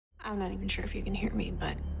I'm not even sure if you can hear me,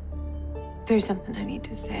 but there's something I need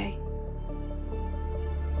to say.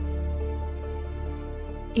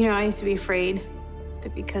 You know, I used to be afraid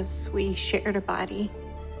that because we shared a body,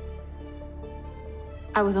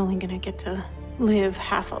 I was only gonna get to live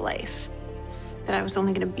half a life, that I was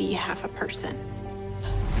only gonna be half a person.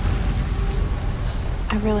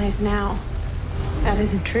 I realize now that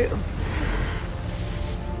isn't true.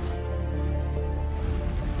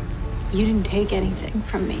 You didn't take anything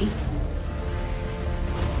from me.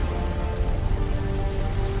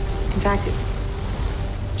 In fact, it's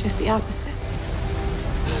just the opposite.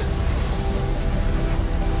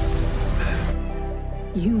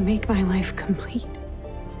 You make my life complete.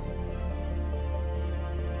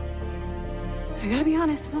 I gotta be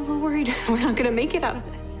honest, I'm a little worried we're not gonna make it out of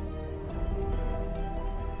this.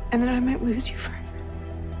 And then I might lose you forever.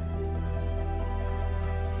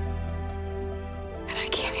 And I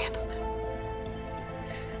can't handle that.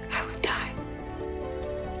 I would die.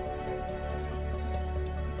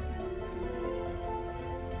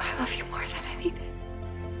 I love you more than anything.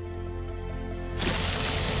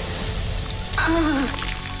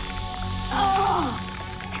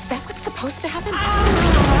 Is that what's supposed to happen?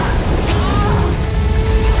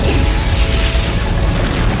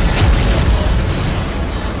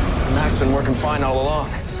 The knife's been working fine all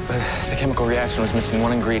along, but the chemical reaction was missing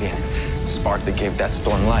one ingredient. The spark that gave that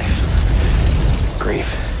storm life. Grief.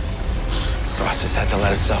 Frost just had to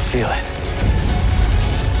let herself feel it.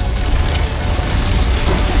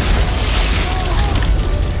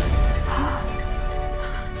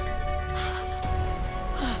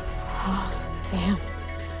 Damn.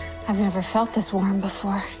 I've never felt this warm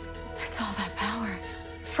before. It's all that power.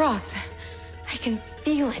 Frost, I can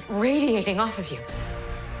feel it radiating off of you.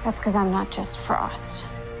 That's because I'm not just Frost.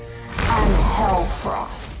 I'm Hell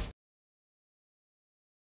Frost.